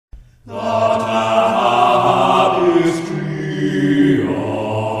The Tapestry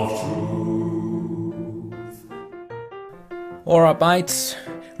of Truth. Alright mates,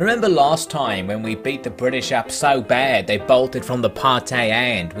 remember last time when we beat the British up so bad they bolted from the party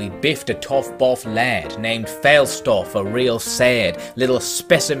and we biffed a tough boff lad named Falstaff, a real sad little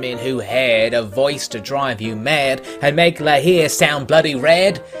specimen who had a voice to drive you mad and make La hair sound bloody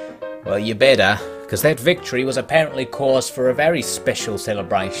red? Well, you better, because that victory was apparently cause for a very special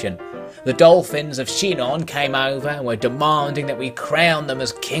celebration. The dolphins of Chinon came over and were demanding that we crown them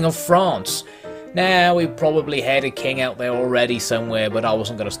as King of France. Now, we probably had a king out there already somewhere, but I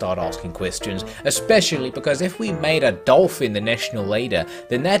wasn't going to start asking questions, especially because if we made a dolphin the national leader,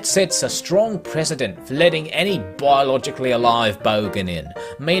 then that sets a strong precedent for letting any biologically alive bogan in,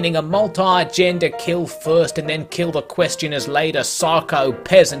 meaning a multi-gender kill first and then kill the questioner's later psycho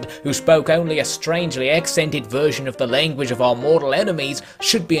peasant who spoke only a strangely accented version of the language of our mortal enemies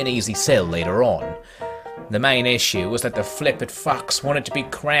should be an easy sell later on. The main issue was that the flippant fucks wanted to be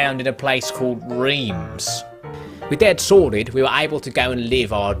crowned in a place called Reims. With that sorted, we were able to go and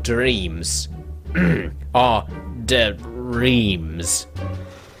live our dreams. Our dreams.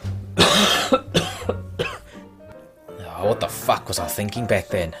 What the fuck was I thinking back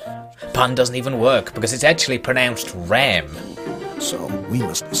then? Pun doesn't even work because it's actually pronounced ram. So we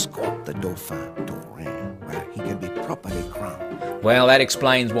must escort the Dauphin to Reims, where he can be properly crowned. Well, that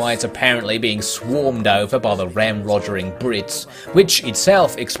explains why it's apparently being swarmed over by the ram-rogering Brits, which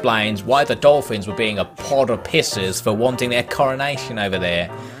itself explains why the Dolphins were being a pod of pissers for wanting their coronation over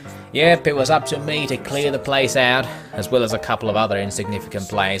there. Yep, it was up to me to clear the place out, as well as a couple of other insignificant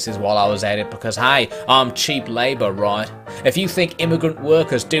places while I was at it, because hey, I'm cheap labour, right? If you think immigrant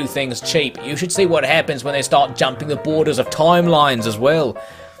workers do things cheap, you should see what happens when they start jumping the borders of timelines as well.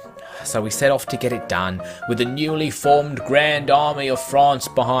 So we set off to get it done, with the newly formed Grand Army of France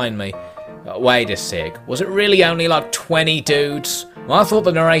behind me. Wait a sec, was it really only like 20 dudes? Well, I thought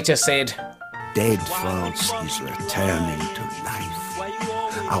the narrator said, Dead France is returning to life.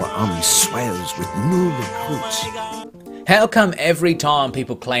 Our army swells with new recruits. how come every time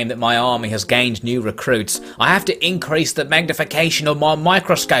people claim that my army has gained new recruits, I have to increase the magnification of my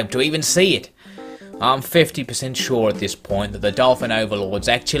microscope to even see it? I'm 50% sure at this point that the Dolphin Overlords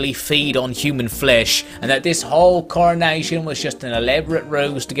actually feed on human flesh, and that this whole coronation was just an elaborate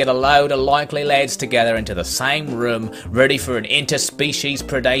ruse to get a load of likely lads together into the same room, ready for an interspecies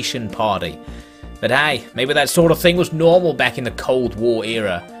predation party. But hey, maybe that sort of thing was normal back in the Cold War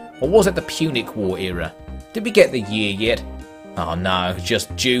era. Or was it the Punic War era? Did we get the year yet? Oh no,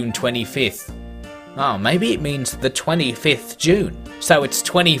 just June 25th. Oh, maybe it means the 25th June, so it's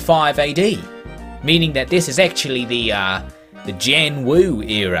 25 AD. Meaning that this is actually the Jianwu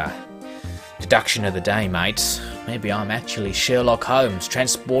era. Deduction of the day, mates. Maybe I'm actually Sherlock Holmes,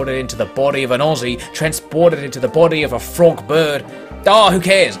 transported into the body of an Aussie, transported into the body of a frog bird. Oh, who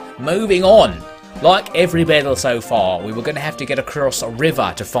cares? Moving on. Like every battle so far, we were going to have to get across a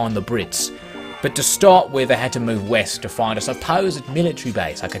river to find the Brits. But to start with, I had to move west to find a supposed military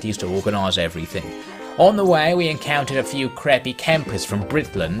base I could use to organise everything. On the way, we encountered a few crappy campers from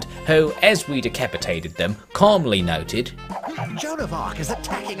Britland, who, as we decapitated them, calmly noted, Joan of Arc is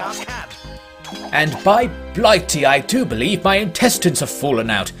attacking our camp. "And by Blighty, I do believe my intestines have fallen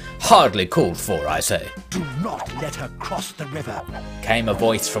out. Hardly called for, I say." Do not let her cross the river. Came a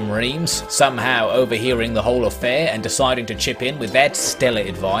voice from Reims, somehow overhearing the whole affair and deciding to chip in with that stellar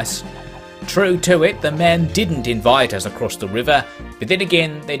advice. True to it, the man didn't invite us across the river, but then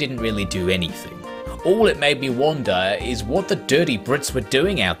again, they didn't really do anything. All it made me wonder is what the dirty Brits were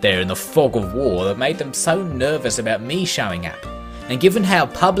doing out there in the fog of war that made them so nervous about me showing up. And given how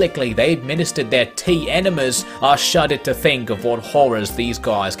publicly they administered their tea enemas, I shuddered to think of what horrors these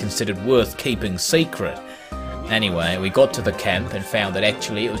guys considered worth keeping secret. Anyway, we got to the camp and found that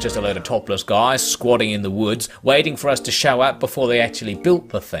actually it was just a load of topless guys squatting in the woods, waiting for us to show up before they actually built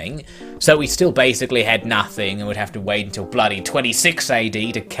the thing. So we still basically had nothing and would have to wait until bloody 26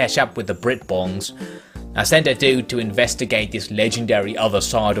 AD to catch up with the Britbongs. I sent a dude to investigate this legendary other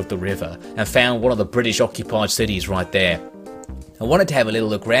side of the river and found one of the British occupied cities right there. I wanted to have a little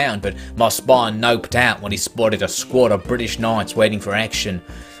look round, but my spine noped out when he spotted a squad of British knights waiting for action.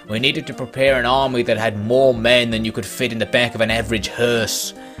 We needed to prepare an army that had more men than you could fit in the back of an average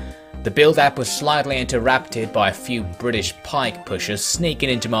hearse. The build-up was slightly interrupted by a few British pike pushers sneaking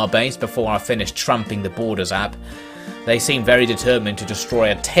into my base before I finished trumping the borders up. They seemed very determined to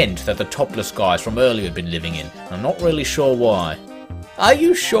destroy a tent that the topless guys from earlier had been living in. I'm not really sure why. "Are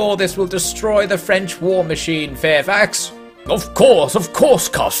you sure this will destroy the French war machine, Fairfax?" Of course,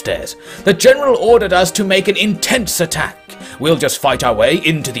 Costes. The General ordered us to make an intense attack. We'll just fight our way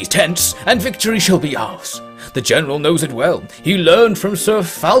into these tents, and victory shall be ours. The general knows it well. He learned from Sir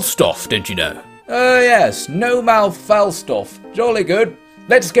Falstaff, don't you know? Yes, no mouth Falstaff. Jolly good.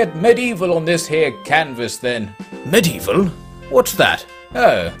 Let's get medieval on this here canvas then. Medieval? What's that?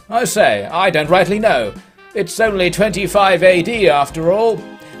 Oh, I say, I don't rightly know. It's only 25 AD after all.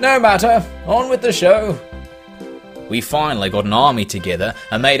 No matter, on with the show. We finally got an army together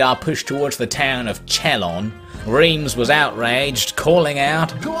and made our push towards the town of Chalon. Reims was outraged, calling out,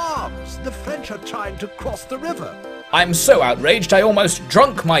 To arms! The French are trying to cross the river. I'm so outraged I almost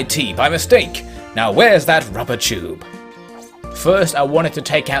drunk my tea by mistake. Now where's that rubber tube? First I wanted to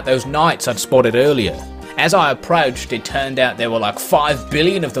take out those knights I'd spotted earlier. As I approached, it turned out there were like 5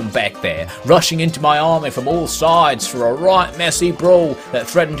 billion of them back there, rushing into my army from all sides for a right messy brawl that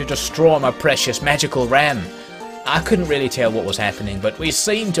threatened to destroy my precious magical ram. I couldn't really tell what was happening, but we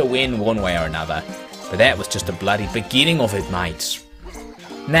seemed to win one way or another. But that was just the bloody beginning of it, mates.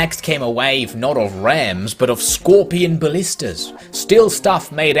 Next came a wave not of rams, but of scorpion ballistas. Still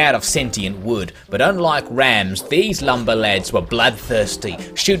stuff made out of sentient wood, but unlike rams, these lumber lads were bloodthirsty,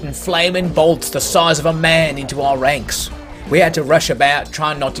 shooting flaming bolts the size of a man into our ranks. We had to rush about,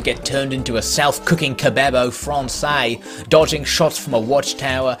 trying not to get turned into a self-cooking kebab au français, dodging shots from a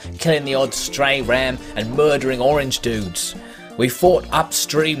watchtower, killing the odd stray ram, and murdering orange dudes. We fought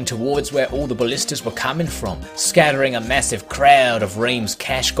upstream towards where all the ballistas were coming from, scattering a massive crowd of Reims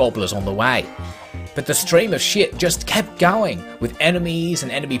cash gobblers on the way. But the stream of shit just kept going, with enemies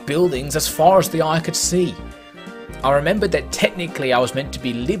and enemy buildings as far as the eye could see. I remembered that technically I was meant to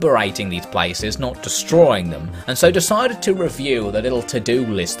be liberating these places, not destroying them, and so decided to review the little to-do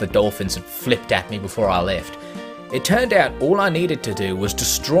list the dolphins had flipped at me before I left. It turned out all I needed to do was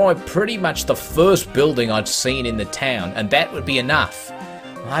destroy pretty much the first building I'd seen in the town, and that would be enough.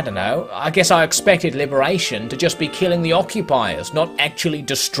 I don't know, I guess I expected liberation to just be killing the occupiers, not actually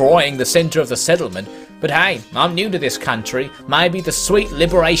destroying the centre of the settlement. But hey, I'm new to this country, maybe the sweet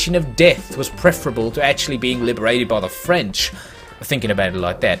liberation of death was preferable to actually being liberated by the French. Thinking about it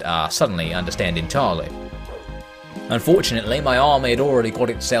like that, I suddenly understand entirely. Unfortunately, my army had already got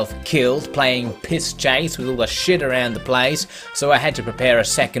itself killed, playing piss chase with all the shit around the place, so I had to prepare a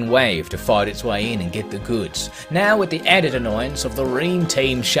second wave to fight its way in and get the goods. Now with the added annoyance of the Ream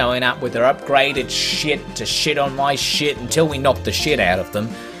team showing up with their upgraded shit to shit on my shit until we knocked the shit out of them.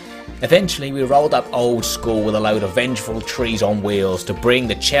 Eventually we rolled up old school with a load of vengeful trees on wheels to bring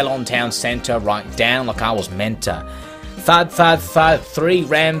the Chalon town centre right down like I was meant to. Thud, thud, thud, 3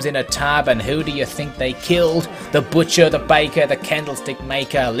 rams in a tub, and who do you think they killed? The butcher, the baker, the candlestick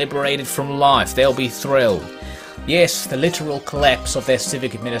maker, liberated from life, they'll be thrilled. Yes, the literal collapse of their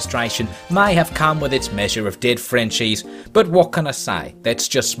civic administration may have come with its measure of dead Frenchies, but what can I say, that's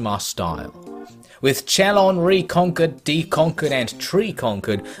just my style. With Chalon reconquered, deconquered and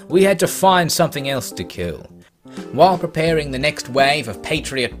tree-conquered, we had to find something else to kill. While preparing the next wave of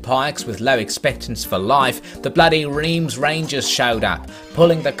Patriot pikes with low expectance for life, the bloody Reims Rangers showed up,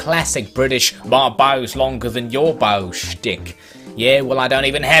 pulling the classic British "my bow's longer than your bow" shtick. Yeah, well I don't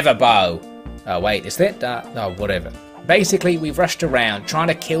even have a bow. Oh wait, is that? Oh whatever. Basically we rushed around trying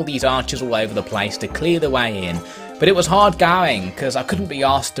to kill these archers all over the place to clear the way in, but it was hard going because I couldn't be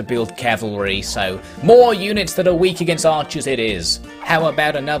asked to build cavalry, so more units that are weak against archers it is. How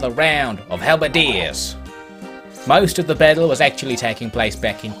about another round of halberdiers? Most of the battle was actually taking place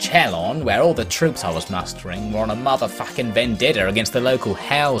back in Chalon, where all the troops I was mustering were on a motherfucking vendetta against the local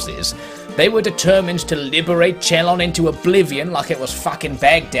houses. They were determined to liberate Chalon into oblivion like it was fucking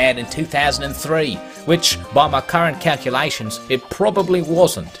Baghdad in 2003, which, by my current calculations, it probably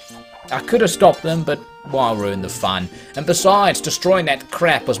wasn't. I could have stopped them, but why ruin the fun? And besides, destroying that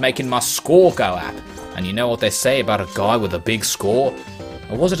crap was making my score go up. And you know what they say about a guy with a big score?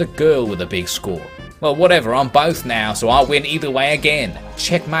 Or was it a girl with a big score? Well, whatever, I'm both now, so I'll win either way again.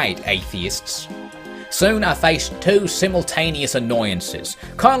 Checkmate, atheists. Soon I faced 2 simultaneous annoyances,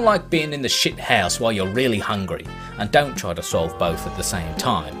 kinda like being in the shit house while you're really hungry. And don't try to solve both at the same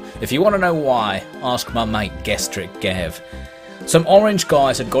time. If you want to know why, ask my mate Gastric Gav. Some orange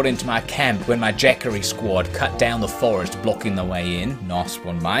guys had got into my camp when my Jackery squad cut down the forest blocking the way in. Nice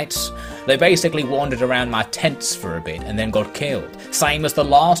one, mates. They basically wandered around my tents for a bit and then got killed, same as the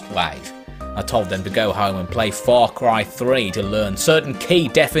last wave. I told them to go home and play Far Cry 3 to learn certain key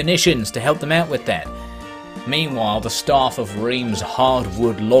definitions to help them out with that. Meanwhile, the staff of Reims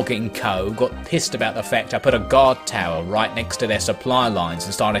Hardwood Logging Co. got pissed about the fact I put a guard tower right next to their supply lines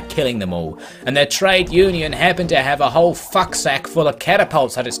and started killing them all, and their trade union happened to have a whole fucksack full of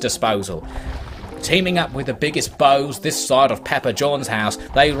catapults at its disposal. Teaming up with the biggest bows this side of Papa John's house,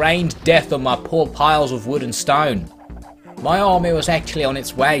 they rained death on my poor piles of wood and stone. My army was actually on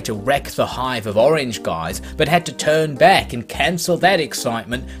its way to wreck the hive of orange guys, but had to turn back and cancel that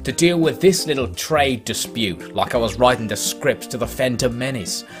excitement to deal with this little trade dispute, like I was writing the script to the Phantom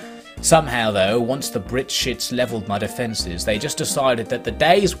Menace. Somehow though, once the Brit shits levelled my defences, they just decided that the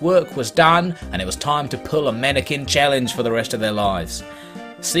day's work was done and it was time to pull a mannequin challenge for the rest of their lives.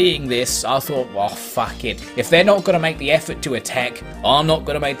 Seeing this, I thought, well, fuck it. If they're not going to make the effort to attack, I'm not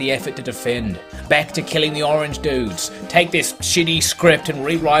going to make the effort to defend. Back to killing the orange dudes. Take this shitty script and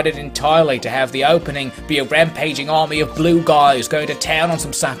rewrite it entirely to have the opening be a rampaging army of blue guys going to town on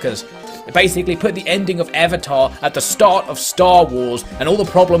some suckers. Basically put the ending of Avatar at the start of Star Wars and all the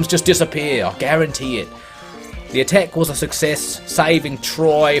problems just disappear, I guarantee it. The attack was a success, saving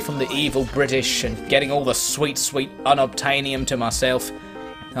Troy from the evil British and getting all the sweet unobtainium to myself.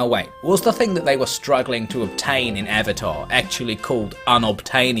 Oh wait, was the thing that they were struggling to obtain in Avatar actually called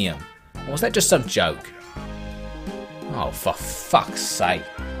unobtainium? Or was that just some joke? Oh, for fuck's sake.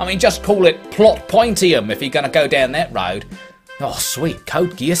 I mean, just call it plot pointium if you're gonna go down that road. Oh sweet,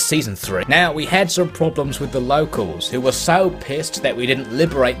 Code Geass Season 3. Now, we had some problems with the locals, who were so pissed that we didn't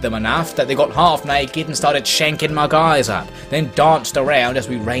liberate them enough that they got half naked and started shanking my guys up, then danced around as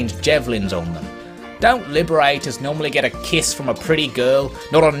we ranged javelins on them. Don't liberators normally get a kiss from a pretty girl,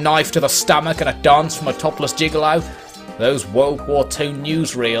 not a knife to the stomach and a dance from a topless gigolo? Those World War II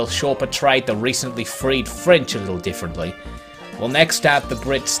newsreels sure portrayed the recently freed French a little differently. Well, next up, the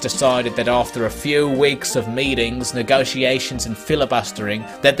Brits decided that after a few weeks of meetings, negotiations and filibustering,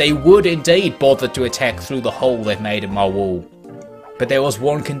 that they would indeed bother to attack through the hole they've made in my wall. But there was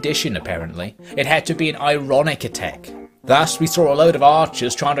one condition, apparently. It had to be an ironic attack. Thus, we saw a load of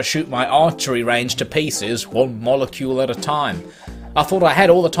archers trying to shoot my archery range to pieces, one molecule at a time. I thought I had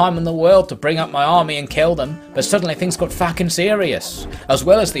all the time in the world to bring up my army and kill them, but suddenly things got fucking serious. As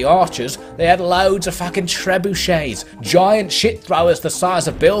well as the archers, they had loads of fucking trebuchets, giant shit throwers the size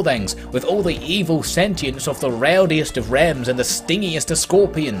of buildings, with all the evil sentience of the rowdiest of rems and the stingiest of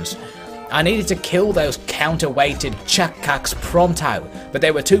scorpions. I needed to kill those counterweighted chuck-cucks pronto, but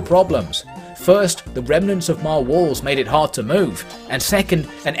there were two problems. First, the remnants of my walls made it hard to move, and second,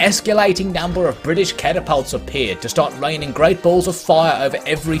 an escalating number of British catapults appeared to start raining great balls of fire over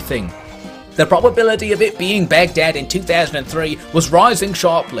everything. The probability of it being Baghdad in 2003 was rising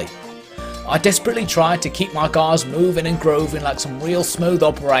sharply. I desperately tried to keep my guys moving and grooving like some real smooth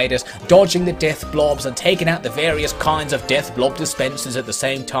operators, dodging the death blobs and taking out the various kinds of death blob dispensers at the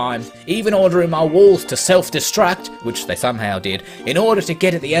same time, even ordering my walls to self-destruct, which they somehow did, in order to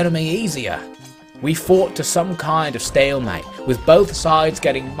get at the enemy easier. We fought to some kind of stalemate, with both sides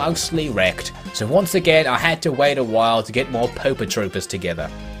getting mostly wrecked, so once again I had to wait a while to get more Popa troopers together.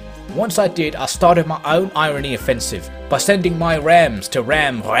 Once I did, I started my own irony offensive by sending my rams to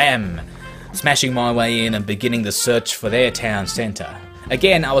Ram, smashing my way in and beginning the search for their town centre.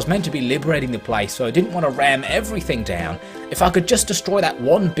 Again, I was meant to be liberating the place, so I didn't want to ram everything down. If I could just destroy that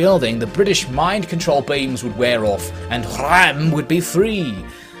one building, the British mind control beams would wear off, and Ram would be free.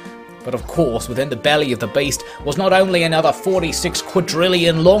 But of course, within the belly of the beast was not only another 46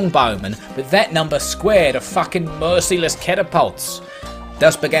 quadrillion longbowmen, but that number squared of fucking merciless catapults.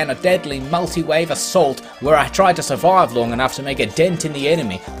 Thus began a deadly multi-wave assault where I tried to survive long enough to make a dent in the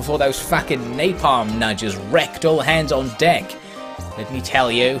enemy before those fucking napalm nudges wrecked all hands on deck. Let me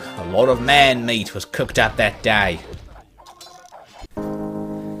tell you, a lot of man meat was cooked up that day.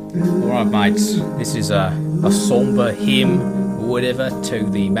 Alright mates, this is a somber hymn or whatever to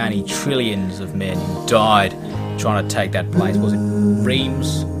the many trillions of men who died trying to take that place. Was it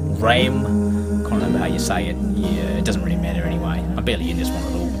Reims? Can't remember how you say it. Yeah, it doesn't really matter anyway. I'm barely in this one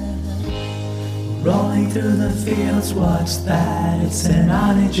at all. Rolling through the fields, what's that? It's an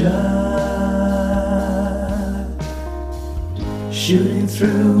onager. Shooting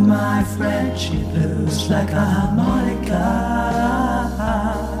through my Frenchy blues like a harmonica.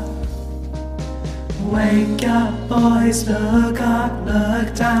 Wake up boys, look up,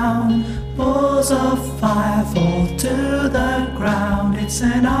 look down. Balls of fire fall to the ground. It's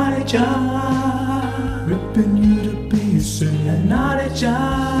an onager, ripping you to pieces. An onager.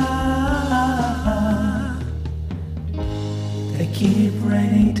 They keep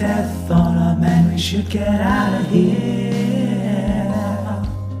raining death on our men. We should get out of here.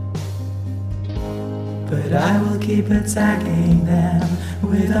 But I will keep attacking them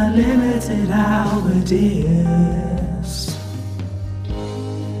with unlimited halberdiers.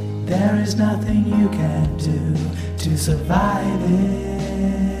 There is nothing you can do to survive it.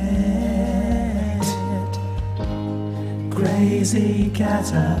 Crazy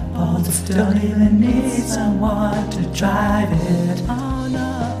catapults don't even need someone to drive it. Oh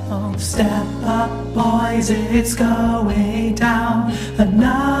no, Step up, boys, it's going down.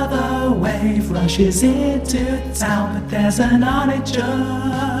 Another wave rushes into town, but there's an onager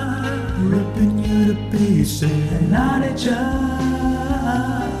ripping you to pieces. An onager.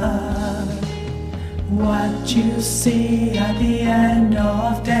 What you see at the end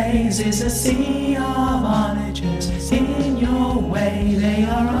of days is a sea of onagers. In your way, they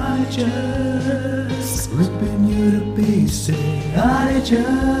are onagers, ripping you to pieces.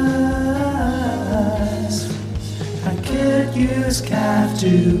 Onagers. I could use calf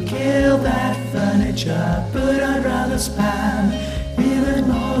to kill that furniture, but I'd rather spam even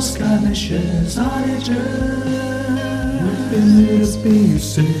more skirmishers. Onagers, ripping you to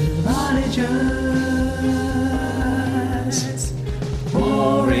pieces. Onagers.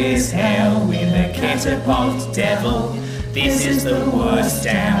 War is hell with a catapult devil. This is the worst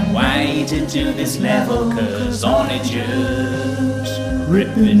damn way to do this level, cause onagers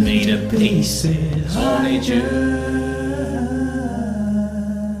ripping me to pieces. Onagers.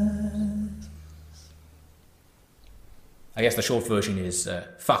 I guess the short version is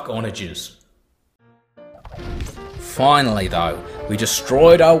fuck onagers. Finally though, we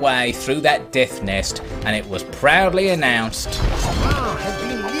destroyed our way through that death nest and it was proudly announced, Dauphin has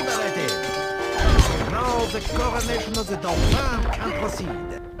been liberated. Now the coronation of the Dauphin can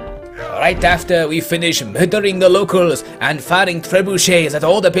proceed. right after we finish murdering the locals and firing trebuchets at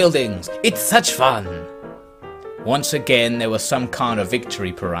all the buildings. It's such fun. Once again there was some kind of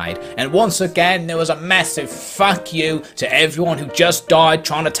victory parade, and once again there was a massive fuck you to everyone who just died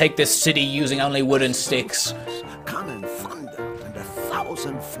trying to take this city using only wooden sticks. Cannon thundered and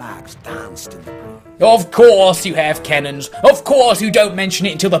 1,000 flags danced in the breeze. Of course you have cannons. Of course you don't mention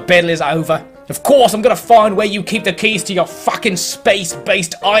it until the battle is over. Of course I'm gonna find where you keep the keys to your fucking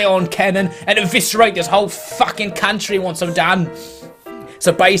space-based ion cannon and eviscerate this whole fucking country once I'm done.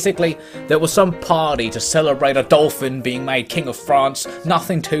 So basically, there was some party to celebrate a dolphin being made King of France,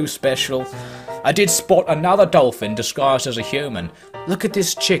 nothing too special. I did spot another dolphin disguised as a human. Look at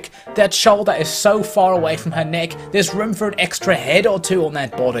this chick, that shoulder is so far away from her neck, there's room for an extra head or two on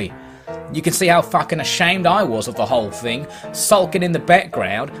that body. You can see how fucking ashamed I was of the whole thing, sulking in the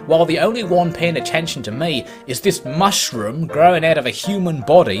background, while the only one paying attention to me is this mushroom growing out of a human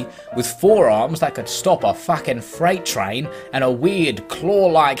body with 4 arms that could stop a fucking freight train and a weird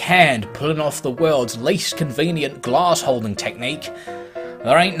claw-like hand pulling off the world's least convenient glass-holding technique.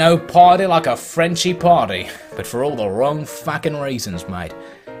 There ain't no party like a Frenchy party, but for all the wrong fucking reasons, mate.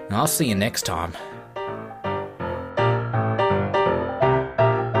 I'll see you next time.